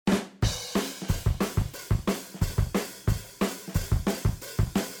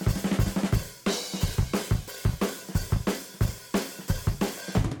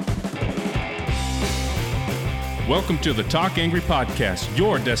Welcome to the Talk Angry Podcast,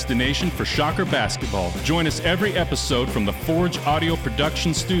 your destination for Shocker basketball. Join us every episode from the Forge Audio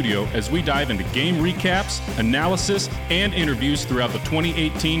Production Studio as we dive into game recaps, analysis, and interviews throughout the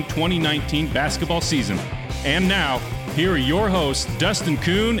 2018-2019 basketball season. And now, here are your hosts, Dustin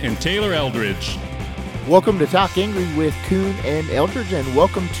Kuhn and Taylor Eldridge. Welcome to Talk Angry with Kuhn and Eldridge, and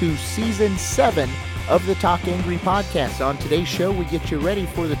welcome to Season 7 of the Talk Angry Podcast. On today's show, we get you ready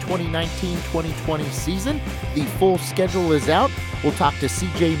for the 2019-2020 season. The full schedule is out. We'll talk to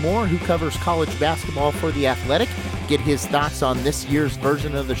CJ Moore, who covers college basketball for The Athletic, get his thoughts on this year's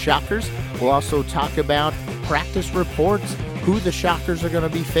version of the Shockers. We'll also talk about practice reports, who the Shockers are going to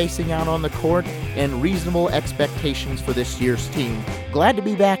be facing out on the court, and reasonable expectations for this year's team. Glad to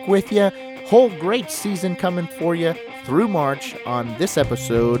be back with you. Whole great season coming for you through March on this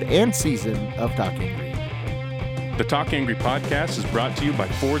episode and season of Talk Angry. The Talk Angry Podcast is brought to you by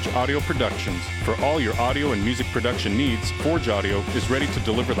Forge Audio Productions. For all your audio and music production needs, Forge Audio is ready to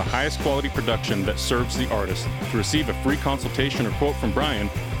deliver the highest quality production that serves the artist. To receive a free consultation or quote from Brian,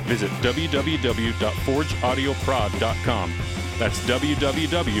 visit www.forgeaudioprod.com. That's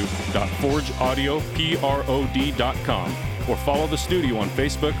www.forgeaudioprod.com. Or follow the studio on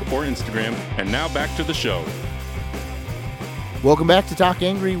Facebook or Instagram. And now back to the show. Welcome back to Talk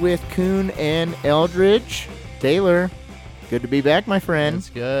Angry with Kuhn and Eldridge. Taylor, good to be back, my friend. It's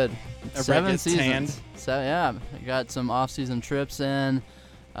good. 7 seasons. So yeah, I got some off-season trips in.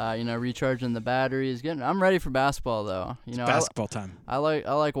 Recharging the batteries. I'm ready for basketball though. It's basketball time. I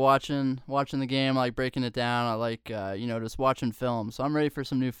like watching the game. I like breaking it down. I like just watching film. So I'm ready for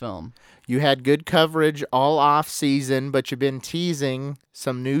some new film. You had good coverage all off season, but you've been teasing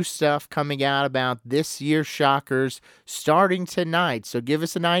some new stuff coming out about this year's Shockers starting tonight. So give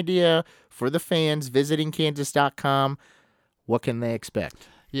us an idea for the fans visiting Kansas.com. What can they expect?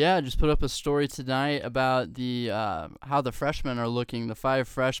 Yeah, I just put up a story tonight about the how the freshmen are looking. The 5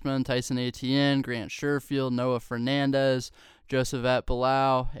 freshmen, Tyson Etienne, Grant Sherfield, Noah Fernandez, Josephat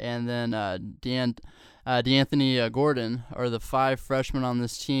Bilal, and then DeAnthony Gordon are the 5 freshmen on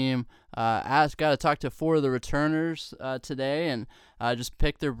this team. Got to talk to 4 of the returners today and just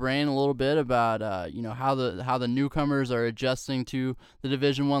pick their brain a little bit about how the newcomers are adjusting to the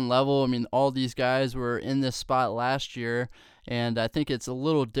Division I level. I mean, all these guys were in this spot last year. And I think it's a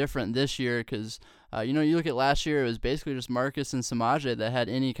little different this year because, you look at last year, it was basically just Marcus and Samaje that had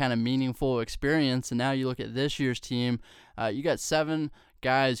any kind of meaningful experience. And now you look at this year's team, you got 7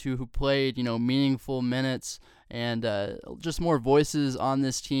 guys who played, meaningful minutes and just more voices on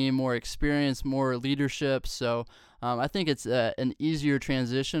this team, more experience, more leadership. So I think it's an easier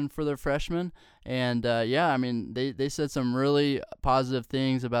transition for the freshmen. And, they said some really positive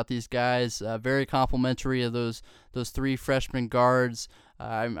things about these guys, very complimentary of those 3 freshman guards.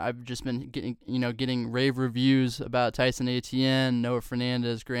 I've just been getting rave reviews about Tyson Etienne, Noah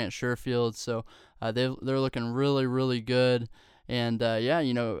Fernandez, Grant Sherfield. So they're looking really, really good. And,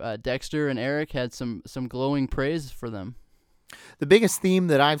 Dexter and Eric had some glowing praise for them. The biggest theme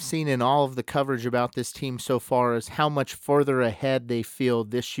that I've seen in all of the coverage about this team so far is how much further ahead they feel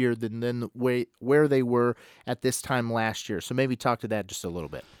this year than where they were at this time last year. So maybe talk to that just a little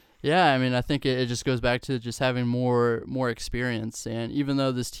bit. Yeah, I mean, I think it just goes back to just having more experience. And even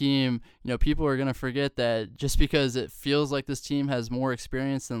though this team, people are going to forget that just because it feels like this team has more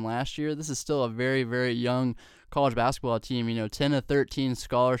experience than last year, this is still a very, very young college basketball team. 10 of 13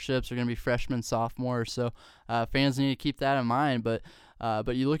 scholarships are going to be freshmen, sophomores. So fans need to keep that in mind. But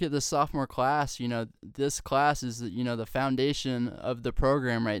you look at this sophomore class, this class is, the foundation of the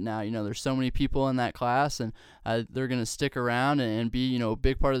program right now. There's so many people in that class, and they're going to stick around and be, a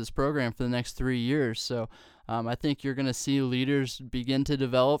big part of this program for the next 3 years. So I think you're going to see leaders begin to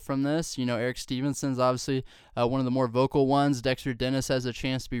develop from this. Eric Stevenson's obviously one of the more vocal ones. Dexter Dennis has a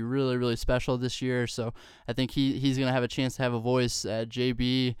chance to be really, really special this year. So I think he's going to have a chance to have a voice.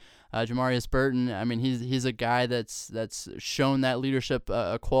 JB, Jamarius Burton, I mean, he's a guy that's shown that leadership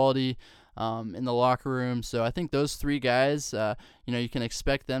quality in the locker room. So I think those 3 guys, you can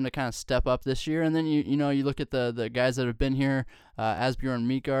expect them to kind of step up this year. And then you look at the guys that have been here, Asbjorn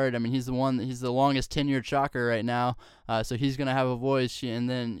Midtgaard. I mean, he's the longest tenured Shocker right now. So he's going to have a voice. And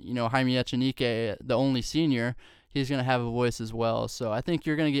then Jaime Echenike, the only senior, he's going to have a voice as well. So I think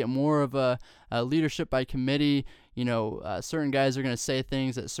you're going to get more of a leadership by committee. Certain guys are going to say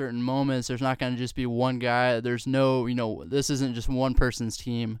things at certain moments. There's not going to just be one guy. There's no, this isn't just one person's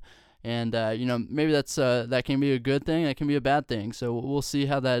team. And, maybe that can be a good thing. That can be a bad thing. So we'll see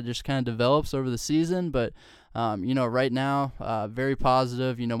how that just kind of develops over the season. But, right now, very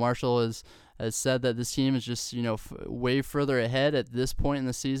positive. Marshall is has said that this team is just, way further ahead at this point in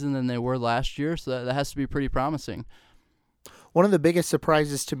the season than they were last year. So that has to be pretty promising. One of the biggest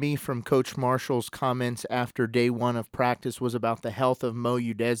surprises to me from Coach Marshall's comments after day one of practice was about the health of Mo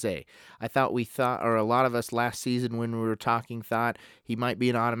Udeze. A lot of us last season when we were talking thought he might be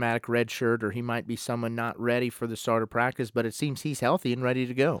an automatic red shirt or he might be someone not ready for the start of practice, but it seems he's healthy and ready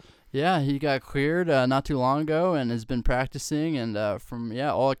to go. Yeah, he got cleared not too long ago and has been practicing, and from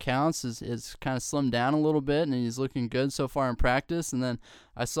all accounts is kind of slimmed down a little bit, and he's looking good so far in practice. And then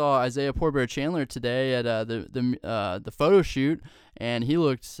I saw Isaiah Porter-Chandler today at the photo shoot, and he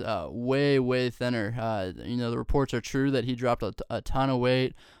looked way thinner. The reports are true that he dropped a ton of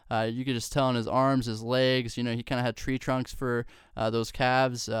weight. You could just tell in his arms, his legs. He kind of had tree trunks for those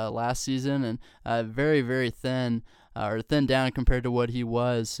calves last season, and very thin. Or thinned down compared to what he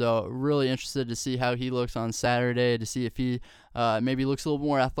was. So really interested to see how he looks on Saturday, to see if he maybe looks a little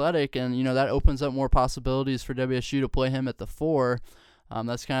more athletic, and that opens up more possibilities for WSU to play him at the 4.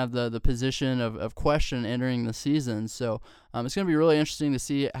 That's kind of the position of question entering the season. So it's going to be really interesting to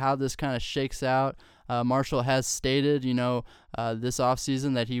see how this kind of shakes out. Marshall has stated, this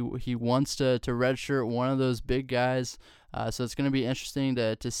offseason that he wants to redshirt one of those big guys. So it's going to be interesting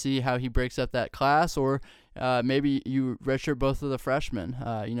to see how he breaks up that class, or maybe you redshirt both of the freshmen,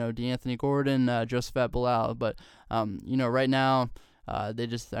 DeAnthony Gordon, Josephat Bilal. But, right now,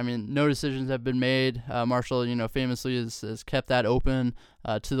 no decisions have been made. Marshall, famously has kept that open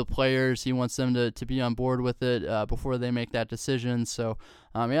to the players. He wants them to be on board with it before they make that decision. So,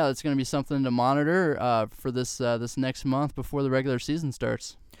 it's going to be something to monitor for this next month before the regular season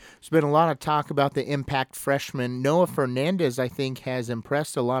starts. There's been a lot of talk about the impact freshman. Noah Fernandez, I think, has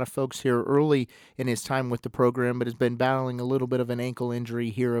impressed a lot of folks here early in his time with the program, but has been battling a little bit of an ankle injury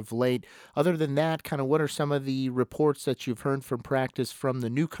here of late. Other than that, kind of what are some of the reports that you've heard from practice from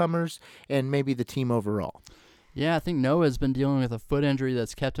the newcomers and maybe the team overall? Yeah, I think Noah's been dealing with a foot injury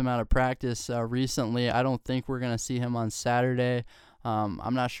that's kept him out of practice recently. I don't think we're going to see him on Saturday.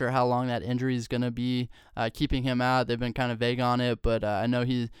 I'm not sure how long that injury is going to be keeping him out. They've been kind of vague on it, but I know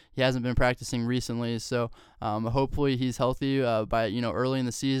he hasn't been practicing recently. So hopefully he's healthy by early in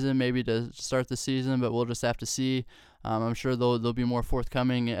the season, maybe to start the season. But we'll just have to see. I'm sure they'll be more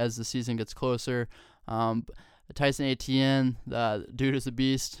forthcoming as the season gets closer. Tyson Etienne, dude is a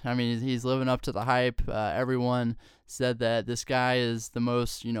beast. I mean, he's living up to the hype. Everyone said that this guy is the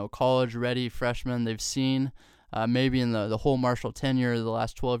most college-ready freshman they've seen. Maybe in the whole Marshall tenure of the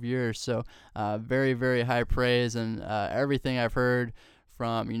last 12 years. So very high praise, and everything I've heard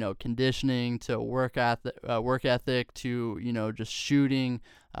from conditioning to work ethic to just shooting,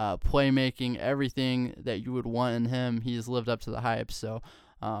 playmaking, everything that you would want in him, he's lived up to the hype. So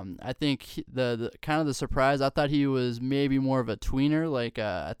I think the kind of the surprise, I thought he was maybe more of a tweener.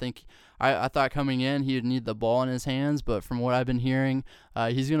 I thought coming in he would need the ball in his hands, but from what I've been hearing,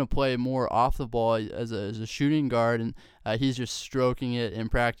 he's going to play more off the ball as a shooting guard, and he's just stroking it in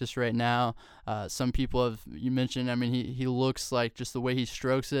practice right now. Some people you mentioned, he looks like, just the way he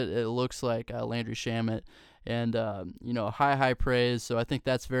strokes it, it looks like Landry Shamet. And high praise. So I think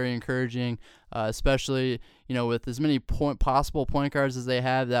that's very encouraging, especially with as many possible point guards as they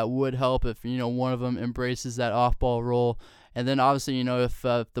have. That would help if one of them embraces that off-ball role. And then obviously if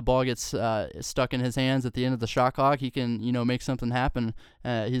the ball gets stuck in his hands at the end of the shot clock, he can make something happen.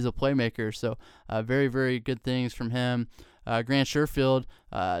 He's a playmaker. So very good things from him. Grant Sherfield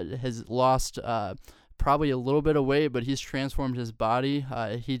has lost probably a little bit of weight, but he's transformed his body.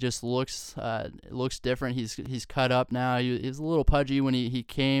 He just looks different. He's cut up now. He was a little pudgy when he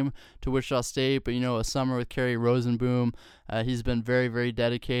came to Wichita State, but a summer with Kerry Rosenboom, he's been very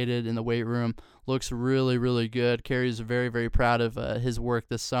dedicated in the weight room. Looks really good. Kerry's very proud of his work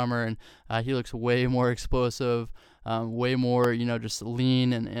this summer, and he looks way more explosive. Way more, just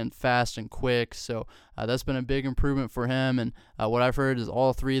lean and fast and quick. So that's been a big improvement for him. And what I've heard is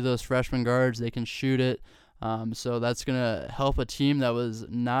all three of those freshman guards, they can shoot it. So that's going to help a team that was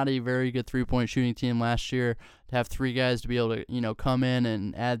not a very good three-point shooting team last year to have three guys to be able to, come in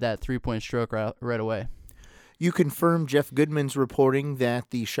and add that three-point stroke right away. You confirmed Jeff Goodman's reporting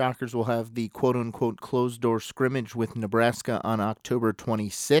that the Shockers will have the quote-unquote closed-door scrimmage with Nebraska on October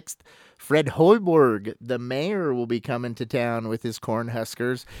 26th. Fred Hoiberg, the mayor, will be coming to town with his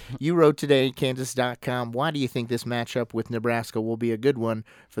Cornhuskers. You wrote today, Kansas.com, why do you think this matchup with Nebraska will be a good one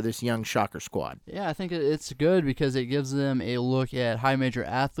for this young Shocker squad? Yeah, I think it's good because it gives them a look at high major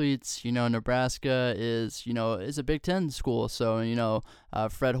athletes. Nebraska is a Big Ten school, so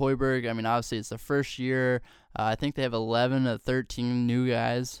Fred Hoiberg. Obviously it's the first year. I think they have 11 to 13 new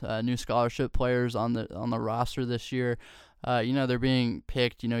guys, new scholarship players on the roster this year. they're being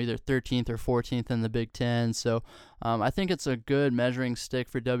picked, either 13th or 14th in the Big Ten. So I think it's a good measuring stick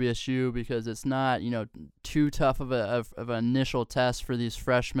for WSU because it's not, too tough of an initial test for these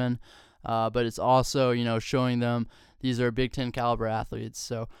freshmen, but it's also, showing them these are Big Ten caliber athletes.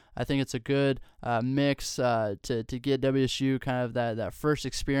 So I think it's a good mix to get WSU kind of that first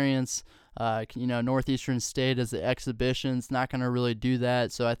experience. Northeastern State as the exhibition's not going to really do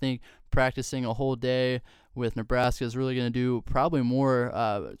that. So I think practicing a whole day with Nebraska is really going to do probably more,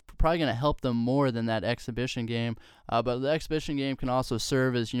 probably going to help them more than that exhibition game. But the exhibition game can also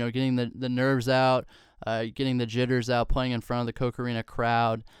serve as, getting the nerves out, getting the jitters out, playing in front of the Koch Arena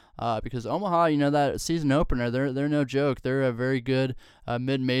crowd. Because Omaha, that season opener, they're no joke. They're a very good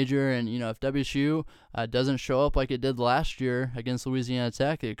mid-major, and if WSU doesn't show up like it did last year against Louisiana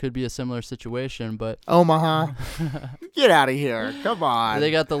Tech, it could be a similar situation. But Omaha, get out of here! Come on. They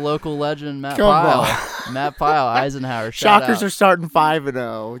got the local legend Matt Pyle. Matt Pyle, Eisenhower. Shockers are starting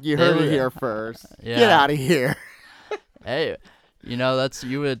 5-0. You heard it here first. Yeah. Get out of here. Hey.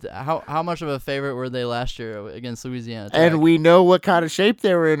 How much of a favorite were they last year against Louisiana Tech? And we know what kind of shape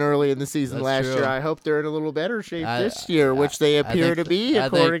they were in early in the season That's last true. year. I hope they're in a little better shape this year, which they appear to be, I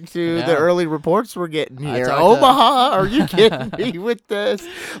according to yeah. the early reports we're getting here. I Omaha, are you kidding me with this?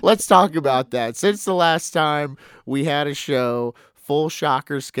 Let's talk about that. Since the last time we had a show, full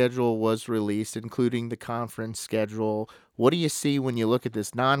Shocker schedule was released, including the conference schedule. What do you see when you look at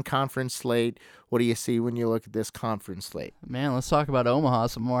this non-conference slate? What do you see when you look at this conference slate? Man, let's talk about Omaha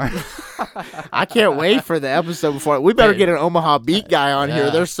some more. I can't wait for the episode before. We better get an Omaha beat guy on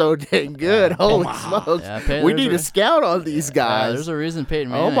here. They're so dang good. Holy smokes. We need to scout on these guys. There's a reason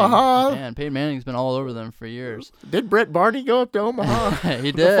Peyton Manning. Omaha. Man, Peyton Manning's been all over them for years. Did Brett Barney go up to Omaha?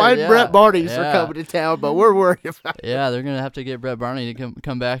 He did. The fighting Brett Barneys are coming to town, but we're worried about it. Yeah, they're going to have to get Brett Barney to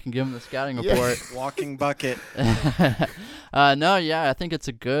come back and give him the scouting report. Walking bucket. I think it's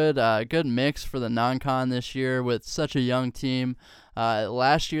a good mix for the non-con this year with such a young team.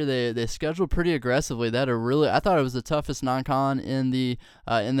 Last year they scheduled pretty aggressively. I thought it was the toughest non-con in the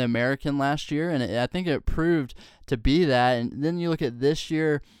American last year, and I think it proved to be that. And then you look at this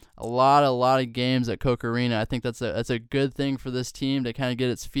year, a lot of games at Koch Arena. I think that's a good thing for this team to kind of get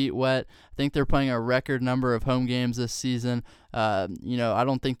its feet wet. I think they're playing a record number of home games this season. I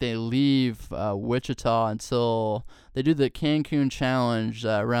don't think they leave Wichita until they do the Cancun Challenge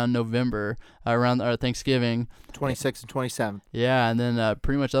around November, around Thanksgiving. 26 and 27. Yeah, and then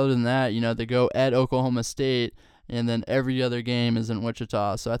pretty much other than that, they go at Oklahoma State, and then every other game is in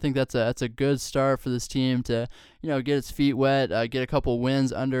Wichita. So I think that's a good start for this team to, get its feet wet, get a couple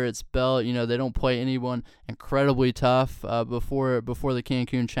wins under its belt. They don't play anyone incredibly tough before the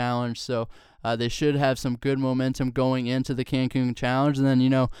Cancun Challenge. So they should have some good momentum going into the Cancun Challenge. And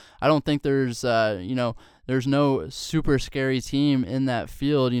then, I don't think there's no super scary team in that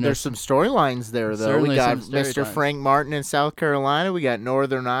field. There's some storylines there, though. Certainly we got Mr. Frank Martin in South Carolina. We got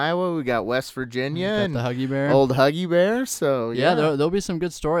Northern Iowa. We got West Virginia. And the Huggy Bear. Old Huggy Bear. So, yeah, there'll be some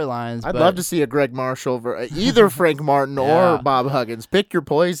good storylines. I'd love to see a Greg Marshall over either Frank Martin or Bob Huggins. Pick your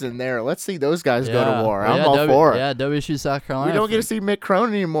poison there. Let's see those guys go to war. I'm all for it. Yeah, WSU South Carolina. We don't get to see Mick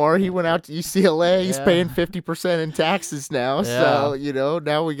Cronin anymore. He went out to UCLA. He's paying 50% in taxes now. So,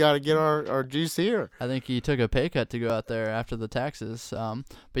 now we got to get our juice here. I think he took a pay cut to go out there after the taxes.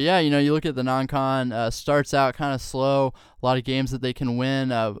 But yeah, you look at the non-con, starts out kind of slow, a lot of games that they can win,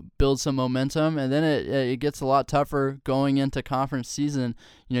 build some momentum, and then it gets a lot tougher going into conference season.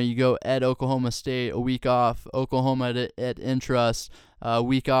 You go at Oklahoma State, a week off, Oklahoma at Intrust, a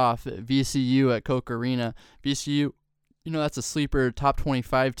week off, VCU at Koch Arena. VCU, that's a sleeper top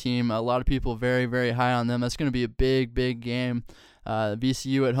 25 team. A lot of people very, very high on them. That's going to be a big, big game.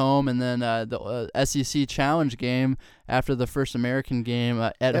 VCU at home, and then the SEC Challenge game after the first American game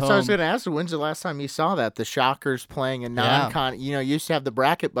at home. That's what I was going to ask. When's the last time you saw that? The Shockers playing a non-con. You used to have the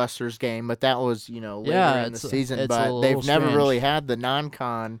Bracket Busters game, but that was later in the season. But they've never really had the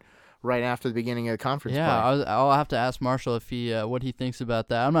non-con right after the beginning of the conference play. I'll have to ask Marshall if he what he thinks about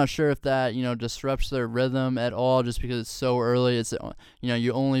that. I'm not sure if that disrupts their rhythm at all, just because it's so early. It's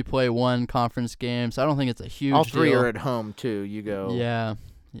you only play one conference game, so I don't think it's a huge all three deal. are at home too. You go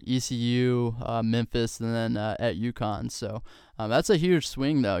ECU, Memphis, and then at UConn. So that's a huge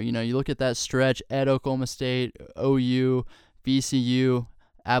swing, though. You look at that stretch at Oklahoma State, OU, VCU,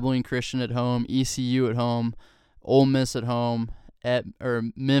 Abilene Christian at home, ECU at home, Ole Miss at home, or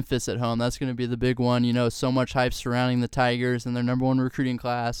Memphis at home. That's going to be the big one. So much hype surrounding the Tigers and their number one recruiting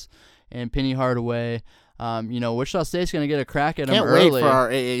class, and Penny Hardaway. Wichita State's going to get a crack at them early. Can't wait for our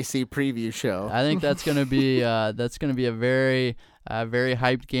AAC preview show. I think that's going to be a very Very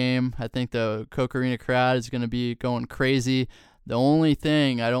hyped game. I think the Koch Arena crowd is going to be going crazy. The only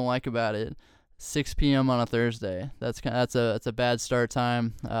thing I don't like about it, 6 p.m. on a Thursday. That's a bad start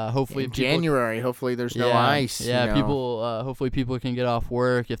time. Hopefully in January. Hopefully there's no ice. Yeah, people. Hopefully people can get off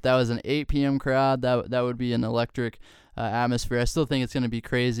work. If that was an 8 p.m. crowd, that would be an electric atmosphere. I still think it's going to be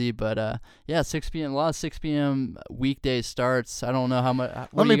crazy, but 6 p.m. A lot of 6 p.m. weekday starts. I don't know how much.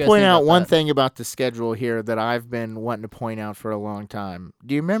 Let me point out one thing about the schedule here that I've been wanting to point out for a long time.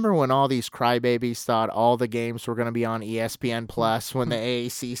 Do you remember when all these crybabies thought all the games were going to be on ESPN Plus when the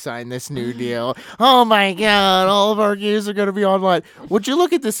AAC signed this new deal? Oh my God, all of our games are going to be online. Would you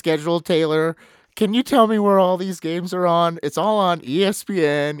look at the schedule, Taylor? Can you tell me where all these games are on? It's all on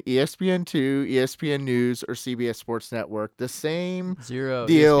ESPN, ESPN2, ESPN News, or CBS Sports Network. The same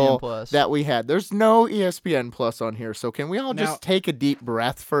deal that we had. There's no ESPN Plus on here, so can we all just take a deep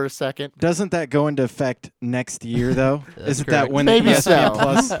breath for a second? Doesn't that go into effect next year, though? Isn't correct. that when Maybe ESPN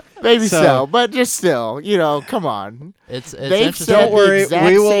Plus? Maybe so, but just still, come on. It's interesting. Don't worry,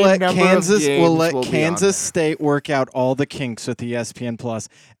 we will let Kansas Kansas State work out all the kinks with ESPN Plus,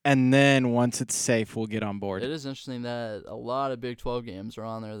 and then once it's safe, we'll get on board. It is interesting that a lot of Big 12 games are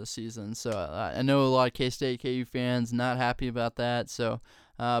on there this season. So I know a lot of K-State, KU fans not happy about that. So,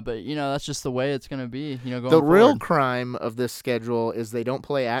 but that's just the way it's going to be. Going the real forward. crime of this schedule is they don't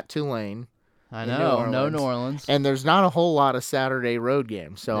play at Tulane. I know, no New Orleans. And there's not a whole lot of Saturday road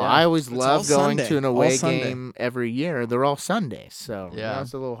games. So Yeah. I always love going Sunday. to an away All Sunday. game every year. They're all Sundays. So Yeah.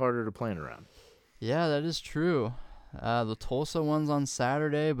 it's a little harder to plan around. Yeah, that is true. The Tulsa one's on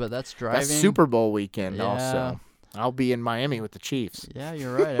Saturday, but that's driving. That's Super Bowl weekend Yeah. also. I'll be in Miami with the Chiefs. Yeah,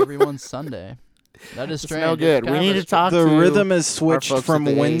 you're right. Everyone's Sunday. That is It's strange. no good. It's We kind need of to talk The to rhythm has our switched folks from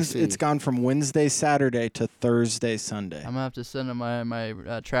at the Wednesday. AAC. It's gone from Wednesday, Saturday to Thursday, Sunday. I'm going to have to send in my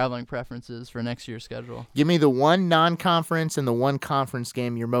traveling preferences for next year's schedule. Give me the one non-conference and the one conference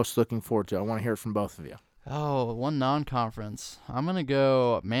game you're most looking forward to. I want to hear it from both of you. Oh, one non-conference. I'm going to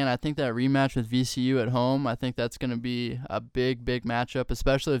go, I think that rematch with VCU at home, I think that's going to be a big, big matchup,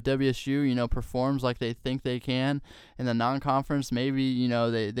 especially if WSU, performs like they think they can. In the non-conference, maybe,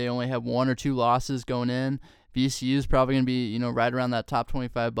 they only have 1 or 2 losses going in. VCU is probably going to be, right around that top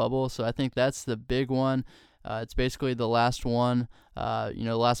 25 bubble. So I think that's the big one. It's basically the last one,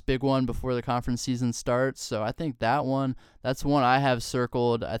 the last big one before the conference season starts. So I think that's one I have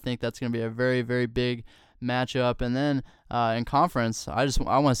circled. I think that's going to be a very, very big matchup. And then in conference, I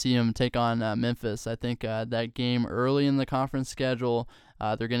want to see them take on Memphis. I think that game early in the conference schedule,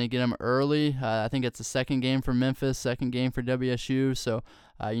 they're going to get them early. I think it's the second game for Memphis, second game for WSU. So,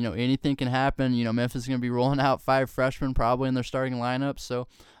 anything can happen. Memphis is going to be rolling out 5 freshmen probably in their starting lineup. So,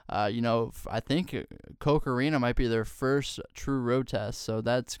 I think Koch Arena might be their first true road test. So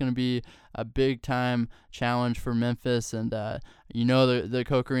that's going to be a big-time challenge for Memphis. And, the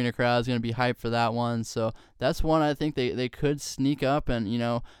Koch Arena crowd is going to be hyped for that one. So that's one I think they could sneak up and,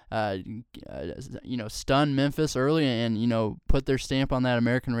 stun Memphis early and, put their stamp on that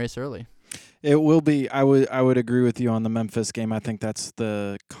American race early. It will be. I would agree with you on the Memphis game. I think that's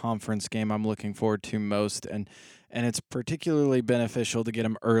the conference game I'm looking forward to most, and it's particularly beneficial to get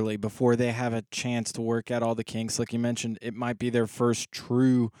them early before they have a chance to work out all the kinks. Like you mentioned, it might be their first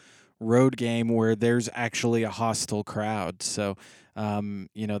true road game where there's actually a hostile crowd. So,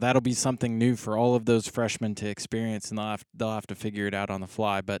 that'll be something new for all of those freshmen to experience, and they'll have to figure it out on the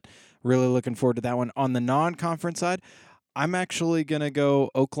fly. But really looking forward to that one. On the non-conference side, I'm actually going to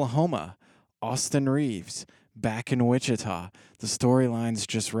go Oklahoma. Austin Reeves back in Wichita. The storylines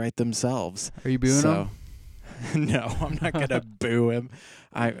just write themselves. Are you booing him? No, I'm not going to boo him.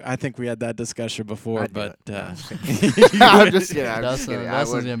 I think we had that discussion before, but I'm just kidding. Dustin,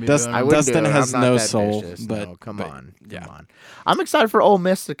 Dustin's gonna be Dustin, booing him. Dustin has I'm not no that soul. vicious. But No, come on. yeah. I'm excited for Ole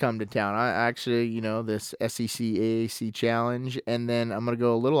Miss to come to town. I actually, this SEC AAC challenge, and then I'm gonna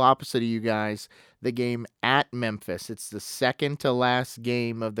go a little opposite of you guys. The game at Memphis. It's the second to last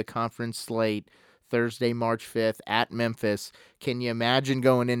game of the conference slate. Thursday, March 5th at Memphis. Can you imagine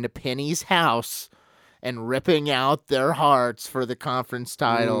going into Penny's house and ripping out their hearts for the conference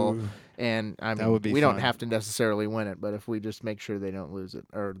title? Ooh. And I mean, That would be we fun. don't have to necessarily win it, but if we just make sure they don't lose it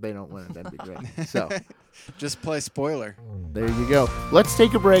or they don't win it, that'd be great. So just play spoiler. there you go. Let's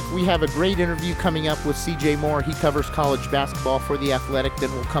take a break. We have a great interview coming up with CJ Moore. He covers college basketball for The Athletic.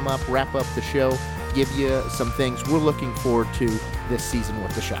 Then we'll come up, wrap up the show, give you some things we're looking forward to this season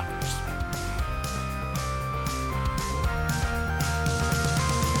with the Shockers.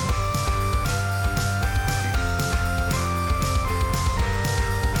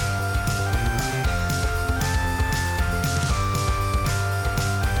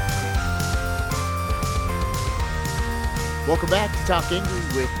 Welcome back to Talk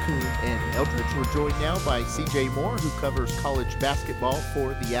Angry with Kuhn and Eldridge. We're joined now by CJ Moore, who covers college basketball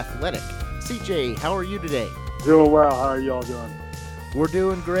for The Athletic. CJ, how are you today? Doing well. How are you all doing? We're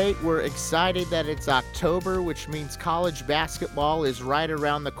doing great. We're excited that it's October, which means college basketball is right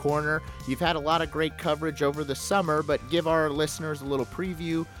around the corner. You've had a lot of great coverage over the summer, but give our listeners a little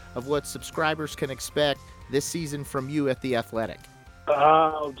preview of what subscribers can expect this season from you at The Athletic.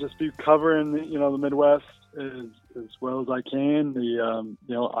 I'll just be covering, the Midwest as well as I can.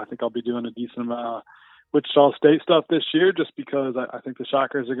 I think I'll be doing a decent amount of Wichita State stuff this year, just because I think the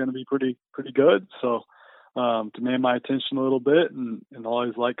Shockers are going to be pretty good. So demand my attention a little bit, and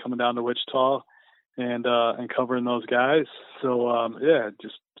always like coming down to Wichita and covering those guys. So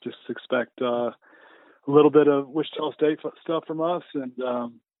just expect a little bit of Wichita State stuff from us, and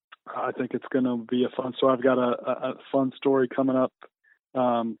I think it's going to be a fun story. I've got a fun story coming up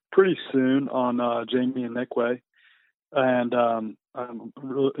pretty soon on Jamie and Nickway, and I'm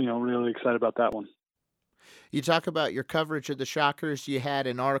really excited about that one. You talk about your coverage of the Shockers. You had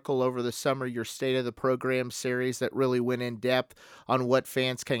an article over the summer, your State of the Program series, that really went in depth on what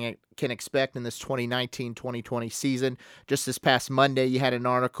fans can expect in this 2019-2020 season. Just this past Monday, you had an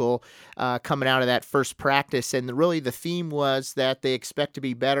article coming out of that first practice, and really the theme was that they expect to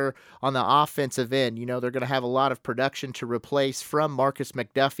be better on the offensive end. They're going to have a lot of production to replace from Marcus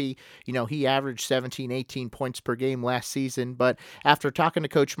McDuffie. He averaged 17, 18 points per game last season, but after talking to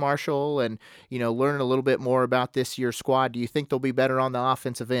Coach Marshall and, learning a little bit more about this year's squad, do you think they'll be better on the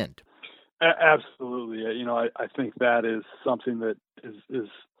offensive end? Absolutely. I think that is something that is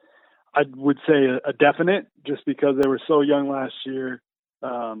I would say a definite, just because they were so young last year.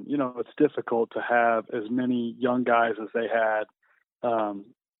 It's difficult to have as many young guys as they had,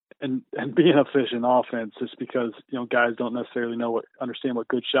 and be an efficient offense, just because, guys don't necessarily understand what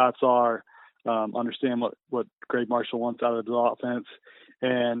good shots are, understand what Greg Marshall wants out of the offense.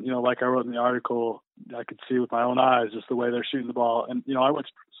 And, like I wrote in the article, I could see with my own eyes just the way they're shooting the ball. And, I went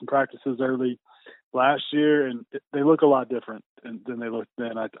to some practices early last year, and they look a lot different than they looked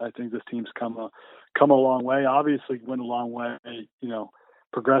then. I think this team's come a long way. Obviously went a long way,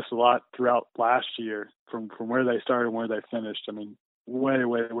 progressed a lot throughout last year from where they started and where they finished. I mean, way,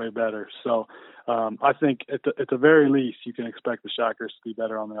 way, way better. So I think at the very least, you can expect the Shockers to be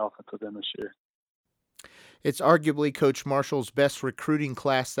better on the offensive end this year. It's arguably Coach Marshall's best recruiting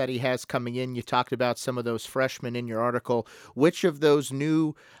class that he has coming in. You talked about some of those freshmen in your article. Which of those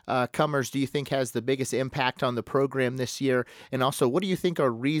new comers do you think has the biggest impact on the program this year? And also, what do you think are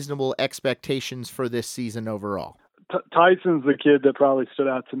reasonable expectations for this season overall? Tyson's the kid that probably stood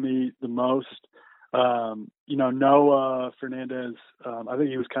out to me the most. Noah Fernandez, I think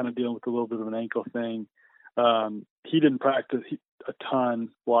he was kind of dealing with a little bit of an ankle thing. He didn't practice a ton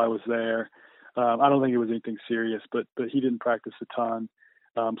while I was there. I don't think it was anything serious, but he didn't practice a ton.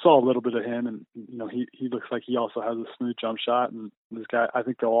 Saw a little bit of him, and he looks like he also has a smooth jump shot. And this guy, I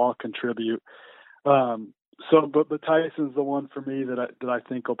think they'll all contribute. But Tyson's the one for me that I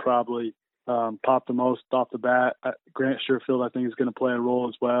think will probably pop the most off the bat. Grant Sherfield, I think, is going to play a role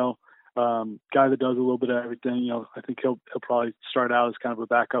as well. Guy that does a little bit of everything. I think he'll probably start out as kind of a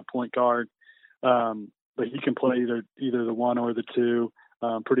backup point guard, but he can play either the one or the two.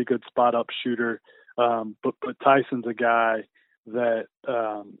 Pretty good spot up shooter. But Tyson's a guy that,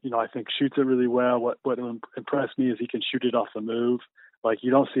 I think shoots it really well. What impressed me is he can shoot it off the move. Like, you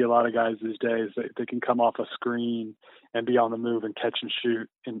don't see a lot of guys these days that can come off a screen and be on the move and catch and shoot.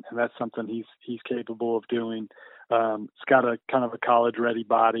 And that's something he's capable of doing. It's got a kind of a college ready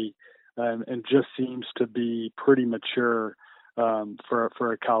body, and just seems to be pretty mature,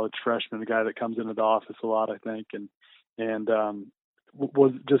 for a college freshman, a guy that comes into the office a lot, I think. And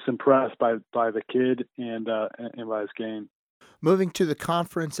was just impressed by the kid and by his game. Moving to the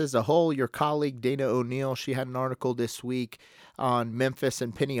conference as a whole, your colleague Dana O'Neill, she had an article this week on Memphis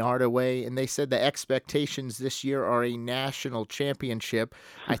and Penny Hardaway, and they said the expectations this year are a national championship.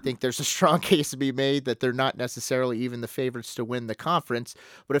 I think there's a strong case to be made that they're not necessarily even the favorites to win the conference.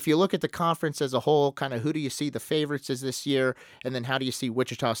 But if you look at the conference as a whole, kind of who do you see the favorites as this year, and then how do you see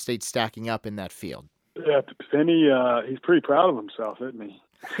Wichita State stacking up in that field? Yeah, Penny, he's pretty proud of himself, isn't he?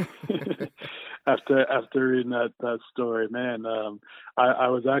 After reading that story, man, I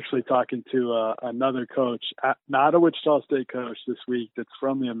was actually talking to another coach, not a Wichita State coach this week, that's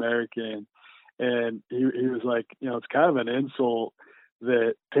from the American, and he was like, it's kind of an insult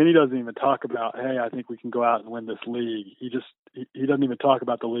that Penny doesn't even talk about, hey, I think we can go out and win this league. He doesn't even talk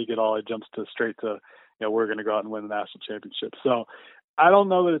about the league at all. He jumps straight to, we're going to go out and win the national championship. So I don't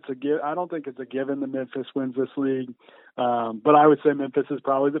know that it's a give. I don't think it's a given that Memphis wins this league, but I would say Memphis is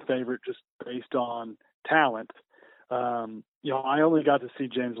probably the favorite just based on talent. I only got to see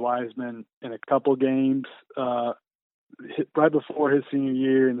James Wiseman in a couple games right before his senior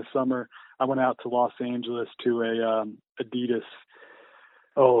year in the summer. I went out to Los Angeles to a Adidas.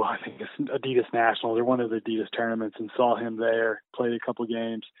 I think it's Adidas Nationals or one of the Adidas tournaments, and saw him there, played a couple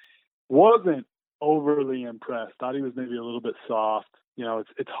games. Wasn't overly impressed. Thought he was maybe a little bit soft.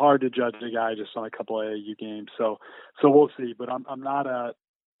 It's hard to judge a guy just on a couple of AAU games. So we'll see. But I'm not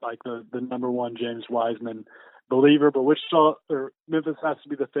the number one James Wiseman believer. But Wichita or Memphis has to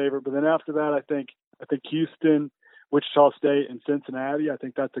be the favorite. But then after that, I think Houston, Wichita State, and Cincinnati. I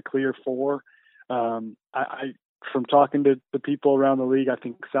think that's a clear four. From talking to the people around the league, I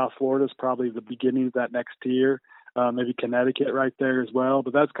think South Florida is probably the beginning of that next tier. Maybe Connecticut right there as well.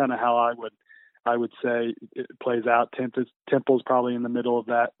 But that's kind of how I would say it plays out. Temple's probably in the middle of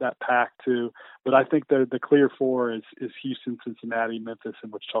that pack too. But I think the clear four is Houston, Cincinnati, Memphis,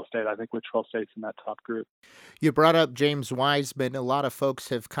 and Wichita State. I think Wichita State's in that top group. You brought up James Wiseman. A lot of folks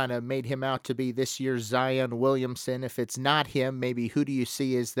have kind of made him out to be this year's Zion Williamson. If it's not him, maybe who do you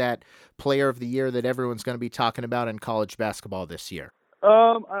see as that player of the year that everyone's going to be talking about in college basketball this year?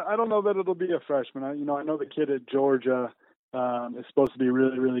 I don't know that it'll be a freshman. I know the kid at Georgia is supposed to be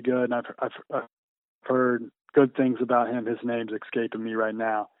really, really good, and I've heard good things about him. His name's escaping me right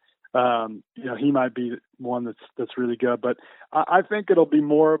now. He might be one that's really good, but I think it'll be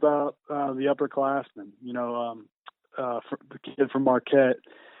more about the upperclassmen. The kid from Marquette,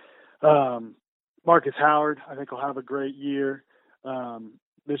 Marcus Howard. I think he'll have a great year.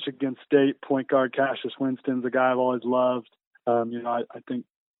 Michigan State point guard Cassius Winston's a guy I've always loved. I think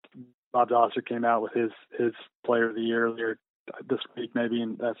Bob Dosser came out with his player of the year earlier this week, maybe,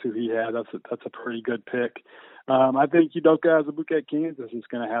 and that's who he had. That's a pretty good pick. I think Udoka Azubuike, Kansas, is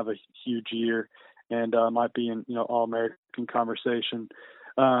going to have a huge year and might be in All-American conversation.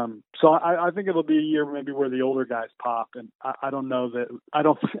 So I think it'll be a year maybe where the older guys pop, and I don't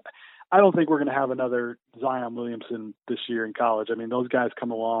think we're going to have another Zion Williamson this year in college. I mean, those guys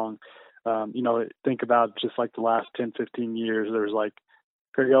come along. Think about just like the last 10, 15 years. There was like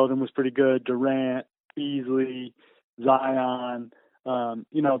Craig Oden was pretty good, Durant, Beasley, Zion.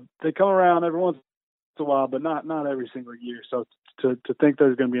 They come around every once in a while, but not every single year. So to think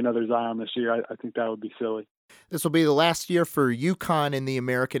there's going to be another Zion this year, I think that would be silly. This will be the last year for UConn in the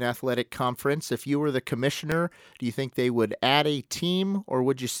American Athletic Conference. If you were the commissioner, do you think they would add a team, or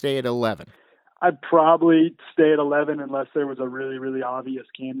would you stay at 11? I'd probably stay at 11 unless there was a really, really obvious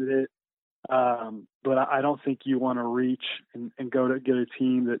candidate. But I don't think you want to reach and go to get a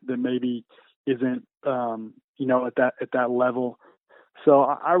team that maybe isn't, at that level. So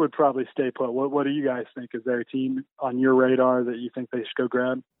I would probably stay put. What do you guys think? Is there a team on your radar that you think they should go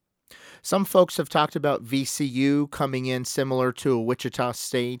grab? Some folks have talked about VCU coming in similar to a Wichita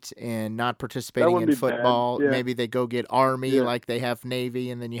State and not participating in football. Yeah. Maybe they go get Army like they have Navy,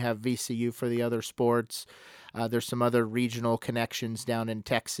 and then you have VCU for the other sports. There's some other regional connections down in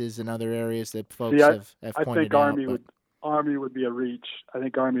Texas and other areas that folks have pointed out. Army would be a reach. I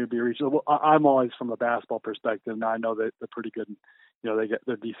think Army would be a reach. I'm always from a basketball perspective. Now I know that they're pretty good.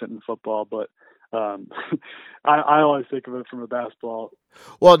 They're decent in football, but I always think of it from a basketball.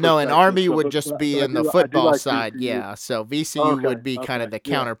 Well, no, and Army would just be in the football side, yeah. So VCU would be kind of the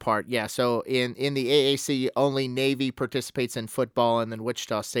counterpart, yeah. So in the AAC, only Navy participates in football, and then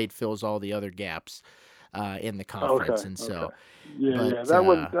Wichita State fills all the other gaps in the conference, that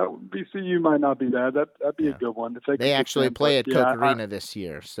VCU might not be bad. That'd be a good one. If they actually play at Koch Arena this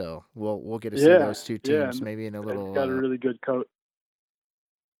year, so we'll get to see those two teams maybe in a little. Got a really good coach.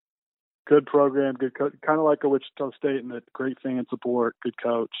 Good program, good coach, kind of like a Wichita State, and a great fan support, good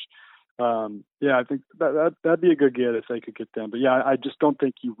coach. I think that'd be a good get if they could get them. But I just don't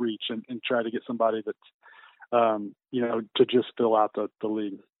think you reach and try to get somebody that's, to just fill out the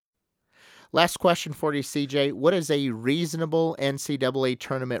league. Last question for you, CJ. What is a reasonable NCAA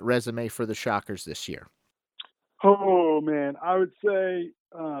tournament resume for the Shockers this year? Oh, man, I would say,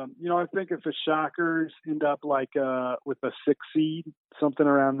 I think if the Shockers end up with a 6 seed, something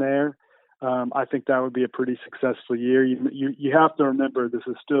around there, I think that would be a pretty successful year. You have to remember this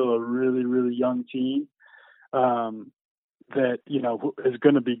is still a really, really young team that, is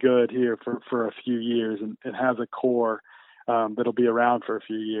going to be good here for a few years and has a core that'll be around for a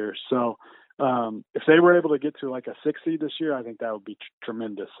few years. So if they were able to get to like a 6 seed this year, I think that would be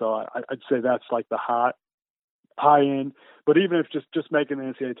tremendous. So I'd say that's like the high end, but even if just making the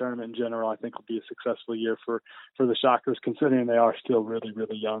NCAA tournament in general, I think will be a successful year for the Shockers, considering they are still really,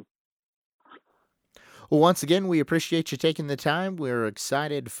 really young. Well, once again, we appreciate you taking the time. We're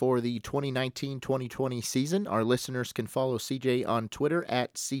excited for the 2019-2020 season. Our listeners can follow CJ on Twitter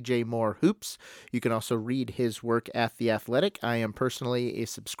at CJMooreHoops. You can also read his work at The Athletic. I am personally a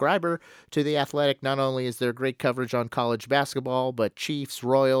subscriber to The Athletic. Not only is there great coverage on college basketball, but Chiefs,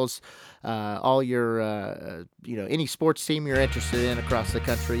 Royals, all your, any sports team you're interested in across the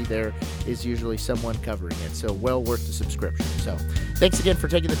country, there is usually someone covering it. So well worth the subscription. So thanks again for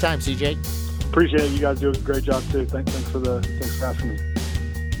taking the time, CJ. Appreciate it. You guys do a great job too. Thanks for asking me.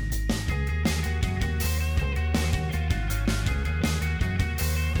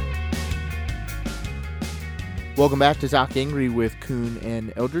 Welcome back to Talk Angry with Kuhn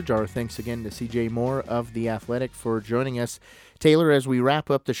and Eldridge. Our thanks again to CJ Moore of The Athletic for joining us. Taylor, as we wrap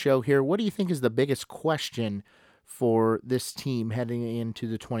up the show here, what do you think is the biggest question for this team heading into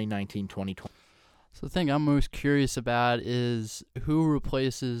the 2019-2020? So the thing I'm most curious about is who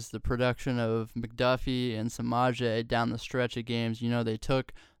replaces the production of McDuffie and Samaje down the stretch of games. You know, they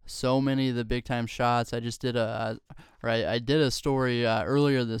took so many of the big-time shots. I just did I did a story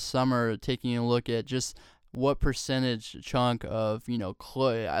earlier this summer taking a look at just what percentage chunk of,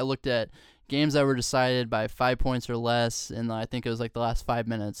 I looked at games that were decided by 5 points or less, and I think it was like the last 5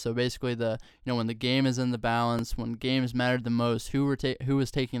 minutes. So basically, when the game is in the balance, when games mattered the most, who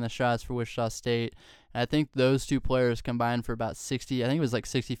was taking the shots for Wichita State. And I think those two players combined for about 60. I think it was like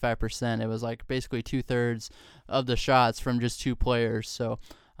 65%. It was like basically 2/3 of the shots from just two players. So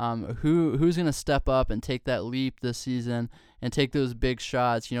who's going to step up and take that leap this season and take those big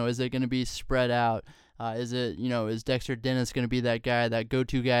shots? Is it going to be spread out? Is Dexter Dennis going to be that guy, that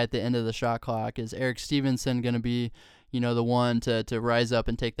go-to guy at the end of the shot clock? Is Eric Stevenson going to be, the one to rise up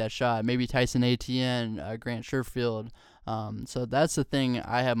and take that shot? Maybe Tyson Etienne, Grant Sherfield. So that's the thing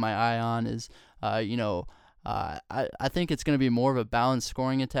I have my eye on is, I think it's going to be more of a balanced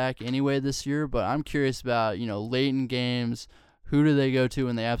scoring attack anyway this year, but I'm curious about, late in games, who do they go to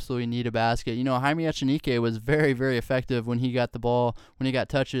when they absolutely need a basket? Jaime Echenike was very, very effective when he got the ball, when he got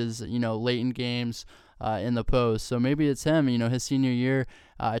touches, late in games in the post. So maybe it's him, his senior year.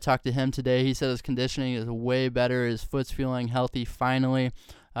 I talked to him today. He said his conditioning is way better. His foot's feeling healthy finally.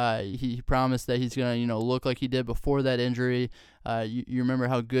 He promised that he's going to, look like he did before that injury. You remember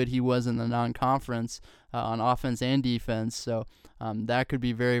how good he was in the non-conference on offense and defense. So that could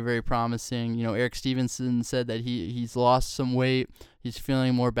be very, very promising. Eric Stevenson said that he's lost some weight. He's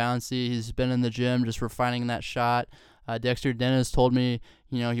feeling more bouncy. He's been in the gym just refining that shot. Dexter Dennis told me,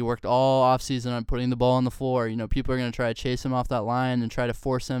 he worked all offseason on putting the ball on the floor. People are going to try to chase him off that line and try to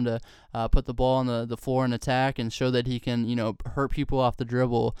force him to put the ball on the floor and attack and show that he can, hurt people off the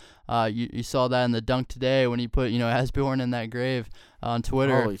dribble. You saw that in the dunk today when he put, Asbjorn in that grave on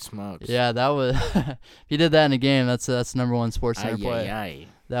Twitter. Holy smokes. Yeah, that was if he did that in a game, that's number one SportsCenter play.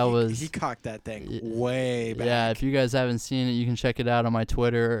 That was he cocked that thing way back. Yeah, if you guys haven't seen it, you can check it out on my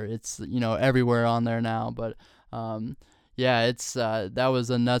Twitter. It's everywhere on there now, but it's that was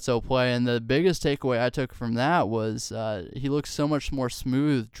a nutso play, and the biggest takeaway I took from that was he looks so much more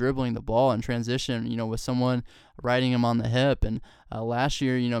smooth dribbling the ball in transition, with someone riding him on the hip. And last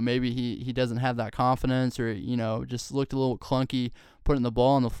year, maybe he doesn't have that confidence, or just looked a little clunky putting the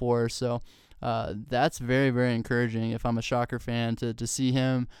ball on the floor. So that's very, very encouraging if I'm a Shocker fan to see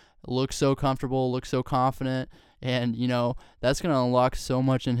him look so comfortable, look so confident, and that's going to unlock so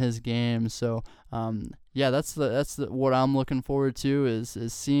much in his game. So that's what I'm looking forward to is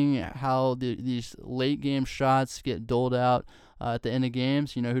seeing how these late game shots get doled out at the end of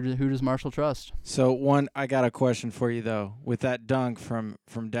games. Who does Marshall trust? So I got a question for you though. With that dunk from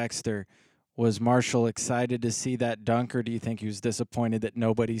Dexter, was Marshall excited to see that dunk, or do you think he was disappointed that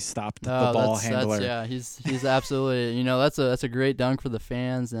nobody stopped the ball handler? He's absolutely, that's a great dunk for the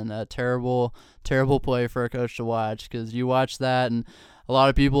fans, and a terrible play for a coach to watch, because you watch that and a lot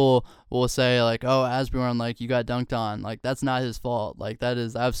of people will say like, oh, Asbjorn, like, you got dunked on. Like, that's not his fault. Like, that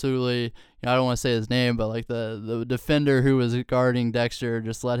is absolutely, I don't want to say his name, but like the defender who was guarding Dexter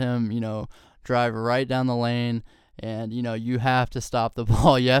just let him, drive right down the lane. And, you have to stop the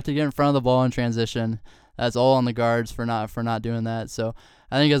ball. You have to get in front of the ball in transition. That's all on the guards for not doing that. So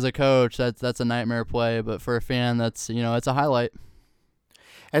I think as a coach, that's a nightmare play. But for a fan, that's, it's a highlight.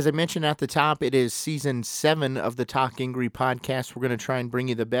 As I mentioned at the top, it is Season 7 of the Talk Angry podcast. We're going to try and bring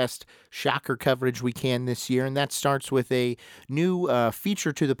you the best Shocker coverage we can this year, and that starts with a new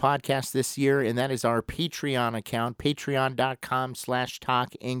feature to the podcast this year, and that is our Patreon account,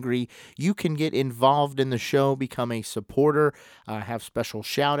 patreon.com/talkangry. You can get involved in the show, become a supporter, have special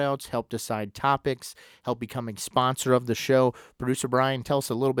shout-outs, help decide topics, help become a sponsor of the show. Producer Brian, tell us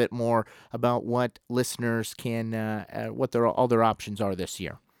a little bit more about what listeners can, what all their options are this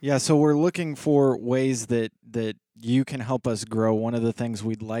year. Yeah, so we're looking for ways that you can help us grow. One of the things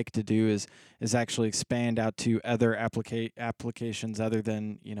we'd like to do is actually expand out to other applications other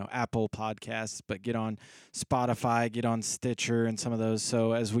than, Apple Podcasts, but get on Spotify, get on Stitcher and some of those.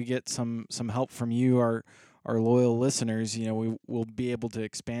 So as we get some help from you, our loyal listeners, we will be able to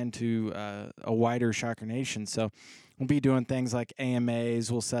expand to a wider Shocker Nation. So we'll be doing things like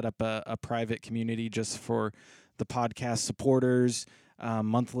AMAs. We'll set up a private community just for the podcast supporters.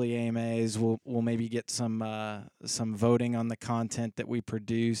 Monthly AMAs. We'll maybe get some voting on the content that we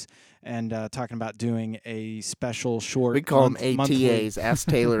produce, and talking about doing a special short. We call them ATAs. Ask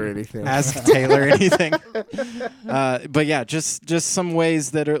Taylor anything. Ask Taylor anything. But yeah, just some ways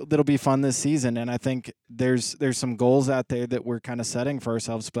that'll be fun this season, and I think there's some goals out there that we're kind of setting for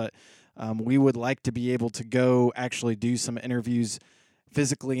ourselves. But we would like to be able to go actually do some interviews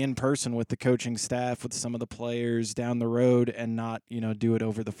physically in person with the coaching staff, with some of the players down the road, and not, do it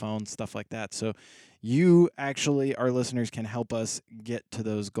over the phone, stuff like that. So you actually, our listeners, can help us get to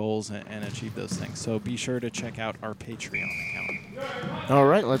those goals and achieve those things. So be sure to check out our Patreon account. All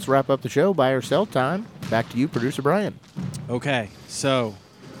right, let's wrap up the show. Buy or sell time. Back to you, Producer Brian. Okay, so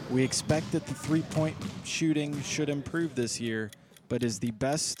we expect that the three-point shooting should improve this year, but is the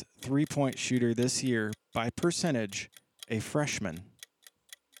best three-point shooter this year by percentage a freshman?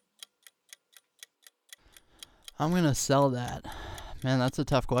 I'm going to sell that. Man, that's a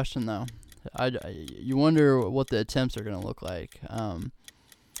tough question, though. You wonder what the attempts are going to look like.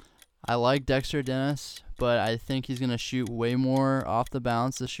 I like Dexter Dennis, but I think he's going to shoot way more off the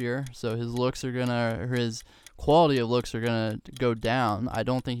bounce this year. So his quality of looks are going to go down. I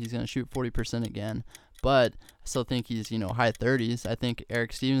don't think he's going to shoot 40% again, but I still think he's, high 30s. I think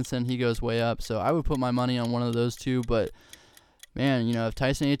Eric Stevenson, he goes way up. So I would put my money on one of those two, but man, if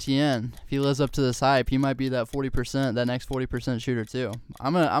Tyson Etienne, if he lives up to this hype, he might be that 40%, that next 40% shooter too.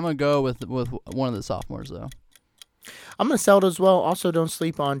 I'm gonna go with one of the sophomores though. I'm gonna sell it as well. Also, don't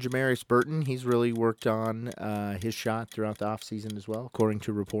sleep on Jamarius Burton. He's really worked on his shot throughout the offseason as well, according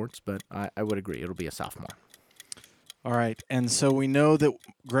to reports. But I would agree, it'll be a sophomore. All right, and so we know that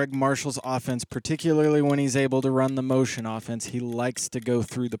Greg Marshall's offense, particularly when he's able to run the motion offense, he likes to go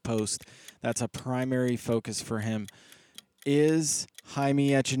through the post. That's a primary focus for him. Is Jaime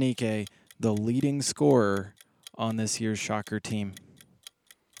Echenike the leading scorer on this year's Shocker team?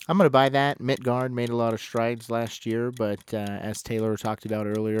 I'm going to buy that. Midtgaard made a lot of strides last year, but as Taylor talked about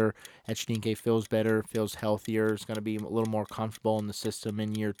earlier, Echenike feels better, feels healthier, is going to be a little more comfortable in the system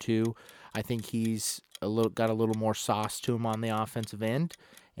in year two. I think he's got a little more sauce to him on the offensive end,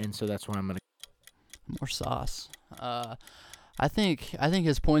 and so that's where I'm going to. More sauce. I think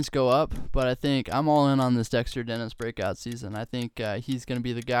his points go up, but I think I'm all in on this Dexter Dennis breakout season. I think he's going to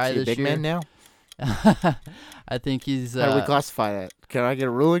be the guy this year. Is he a big man now? I think he's... How do we classify that? Can I get a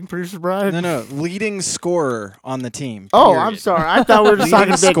ruling, Producer Brian? No. Leading scorer on the team. Oh, I'm sorry. I thought we were just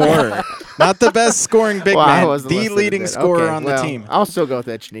talking big man. Not the best scoring big man. The leading scorer on the team. I'll still go with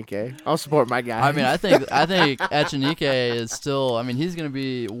Echenike. I'll support my guy. I mean, I think Echenike is still... I mean, he's going to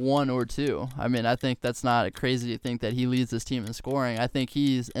be 1 or 2. I mean, I think that's not crazy to think that he leads this team in scoring. I think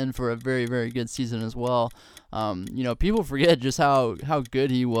he's in for a very, very good season as well. People forget just how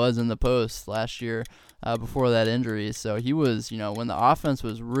good he was in the post last year before that injury. So he was, when the offense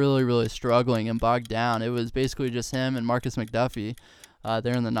was really, really struggling and bogged down, it was basically just him and Marcus McDuffie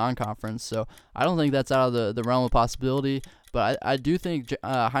there in the non-conference. So I don't think that's out of the realm of possibility. But I do think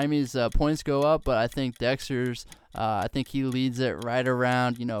Jaime's points go up, but I think Dexter's, I think he leads it right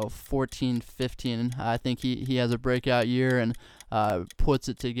around, 14, 15. I think he has a breakout year and puts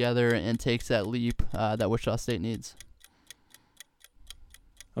it together and takes that leap that Wichita State needs.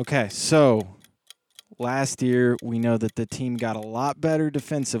 Okay, so last year we know that the team got a lot better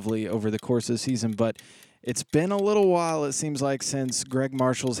defensively over the course of the season, but it's been a little while, it seems like, since Greg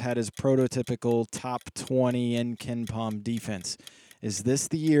Marshall's had his prototypical top 20 in KenPom defense. Is this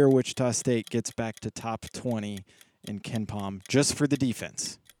the year Wichita State gets back to top 20 in KenPom just for the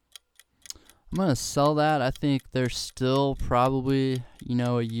defense? I'm going to sell that. I think they're still probably,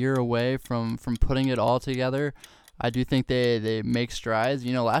 a year away from putting it all together. I do think they make strides.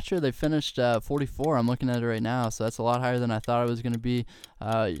 Last year they finished 44. I'm looking at it right now, so that's a lot higher than I thought it was going to be.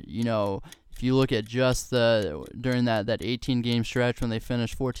 If you look at just during that 18-game stretch when they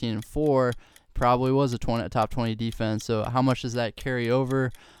finished 14-4, probably was a top 20 defense. So how much does that carry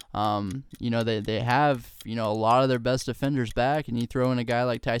over? They have, a lot of their best defenders back, and you throw in a guy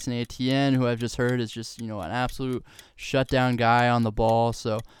like Tyson Etienne, who I've just heard is just, an absolute shutdown guy on the ball.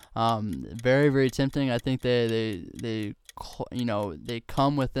 So, very, very tempting. I think they they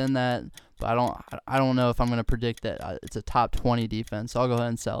come within that, but I don't know if I'm going to predict that it's a top 20 defense. So I'll go ahead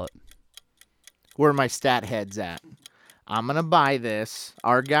and sell it. Where are my stat heads at? I'm going to buy this.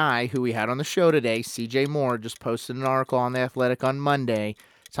 Our guy who we had on the show today, CJ Moore, just posted an article on The Athletic on Monday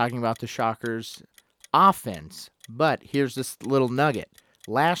talking about the Shockers' offense. But here's this little nugget.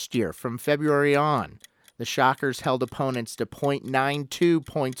 Last year, from February on, the Shockers held opponents to .92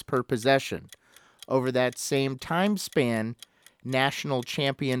 points per possession. Over that same time span, national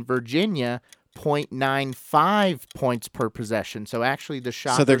champion Virginia, .95 points per possession. So actually the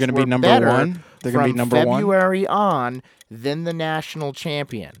Shockers So they're going to be number better one? They're going to be number from one? February on than the national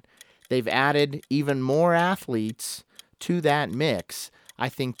champion. They've added even more athletes to that mix. I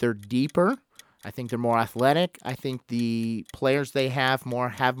think they're deeper. I think they're more athletic. I think the players they have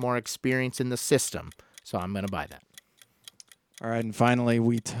more experience in the system. So I'm going to buy that. All right, and finally,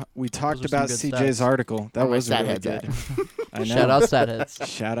 we talked Those are about some good CJ's stats. article. That Where was my really stat good. heads I know. Shout out stat heads.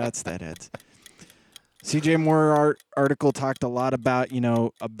 Shout out stat heads. CJ Moore article talked a lot about,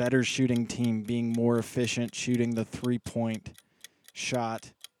 a better shooting team being more efficient, shooting the 3-point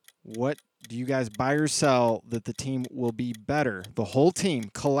shot. What do you guys buy or sell that the team will be better? The whole team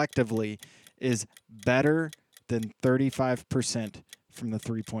collectively is better than 35% from the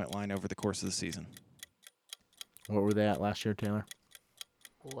 3-point line over the course of the season. What were they at last year, Taylor?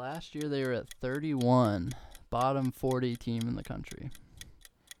 Last year they were at 31, bottom 40 team in the country.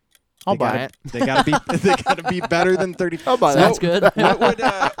 I'll buy it. They gotta be better than 30. I'll buy That's that. good. What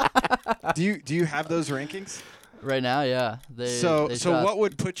would do you have those rankings? Right now, yeah. So dropped- what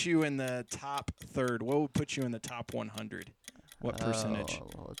would put you in the top third? What would put you in the top 100? What percentage?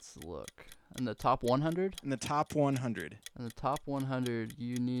 Let's look. In the top 100? In the top 100. In the top 100,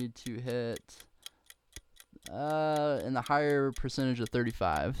 you need to hit in the higher percentage of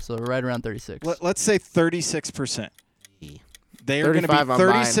 35, so right around 36. Let's say 36%. They are going to be 35 I'm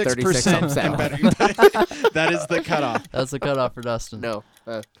buying, 36% 36 I'm and better. That is the cutoff. That's the cutoff for Dustin. No.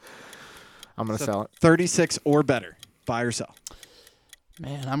 I'm going to sell it. 36 or better. Buy or sell.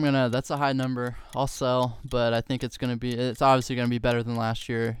 Man, that's a high number. I'll sell, but I think it's obviously going to be better than last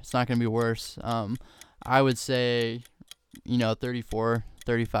year. It's not going to be worse. I would say, 34,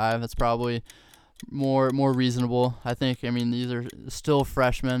 35. That's probably more reasonable. I think, these are still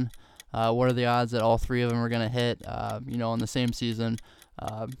freshmen. What are the odds that all three of them are going to hit, in the same season?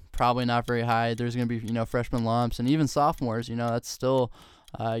 Probably not very high. There's going to be, freshman lumps and even sophomores, that's still,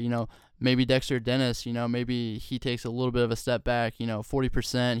 maybe Dexter Dennis, maybe he takes a little bit of a step back,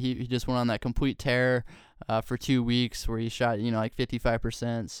 40%. He just went on that complete tear for 2 weeks where he shot, like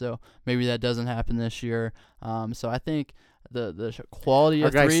 55%. So maybe that doesn't happen this year. So I think the quality of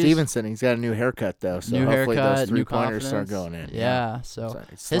Our guy threes, Stevenson, he's got a new haircut though, so new hopefully haircut, those new three-pointers start confidence. going in. Yeah, so So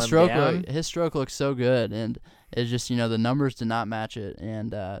it's his slimmed down. stroke looks so good, and it's just the numbers did not match it.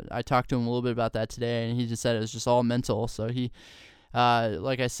 And I talked to him a little bit about that today, and he just said it was just all mental. So he,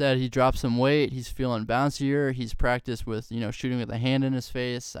 like I said, he dropped some weight. He's feeling bouncier. He's practiced with shooting with a hand in his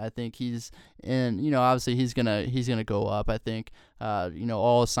face. I think he's in. Obviously he's gonna go up. I think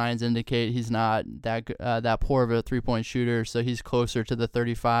all signs indicate he's not that poor of a 3-point shooter. So he's closer to the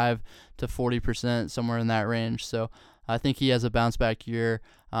 35 to 40%, somewhere in that range. So I think he has a bounce back year.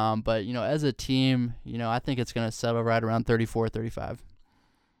 But as a team, I think it's gonna settle right around 34, 35.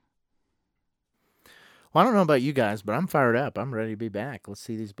 Well, I don't know about you guys, but I'm fired up. I'm ready to be back. Let's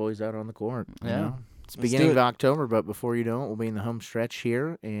see these boys out on the court. you Yeah. know? It's Let's beginning do of it. October, but before you know it, we'll be in the home stretch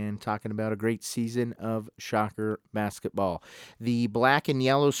here and talking about a great season of Shocker basketball. The black and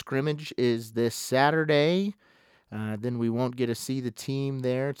yellow scrimmage is this Saturday. Then we won't get to see the team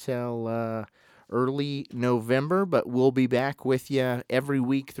there till early November, but we'll be back with you every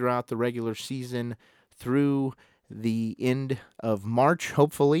week throughout the regular season through the end of March,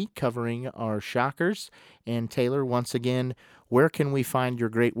 hopefully, covering our Shockers. And Taylor, once again, where can we find your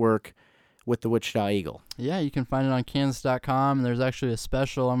great work with the Wichita Eagle? Yeah, you can find it on Kansas.com. There's actually a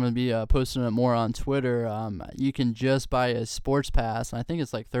special. I'm going to be posting it more on Twitter. You can just buy a sports pass, and I think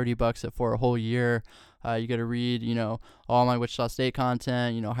it's like $30 for a whole year. You get to read, all my Wichita State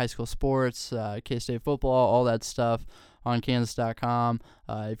content, high school sports, K-State football, all that stuff on Kansas.com.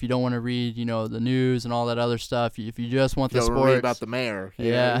 If you don't want to read, the news and all that other stuff, if you just want the Don't sports. read about the mayor.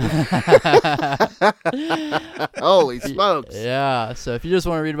 Yeah. Holy smokes. Yeah. So if you just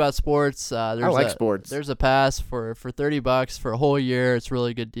want to read about sports, there's I like sports. There's a pass for $30 for a whole year. It's a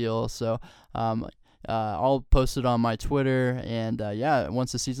really good deal. So, I'll post it on my Twitter, and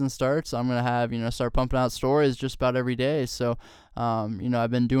once the season starts, I'm gonna have start pumping out stories just about every day. So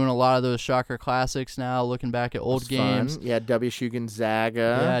I've been doing a lot of those Shocker Classics now, looking back at old games. Fun. Yeah, WSU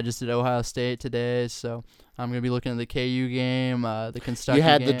Gonzaga. Yeah, I just did Ohio State today, so I'm gonna be looking at the KU game, the Kentucky. You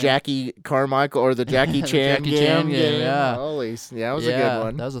had game. the Jackie Carmichael or the Jackie Chan game. Yeah. Holy, that was a good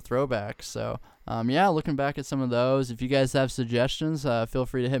one. That was a throwback. So looking back at some of those. If you guys have suggestions, feel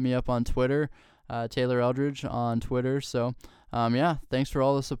free to hit me up on Twitter. Taylor Eldridge on Twitter. So, thanks for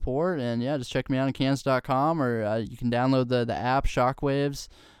all the support. And, just check me out on Cans.com, or you can download the app Shockwaves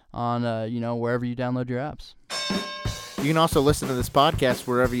on, wherever you download your apps. You can also listen to this podcast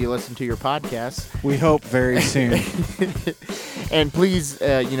wherever you listen to your podcasts. We hope very soon. And please,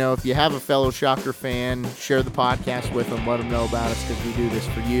 if you have a fellow Shocker fan, share the podcast with them. Let them know about us, because we do this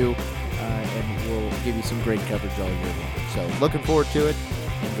for you. And we'll give you some great coverage all year long. So, looking forward to it.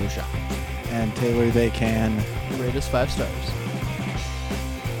 And go Shockers. And Taylor, they can rate us 5 stars.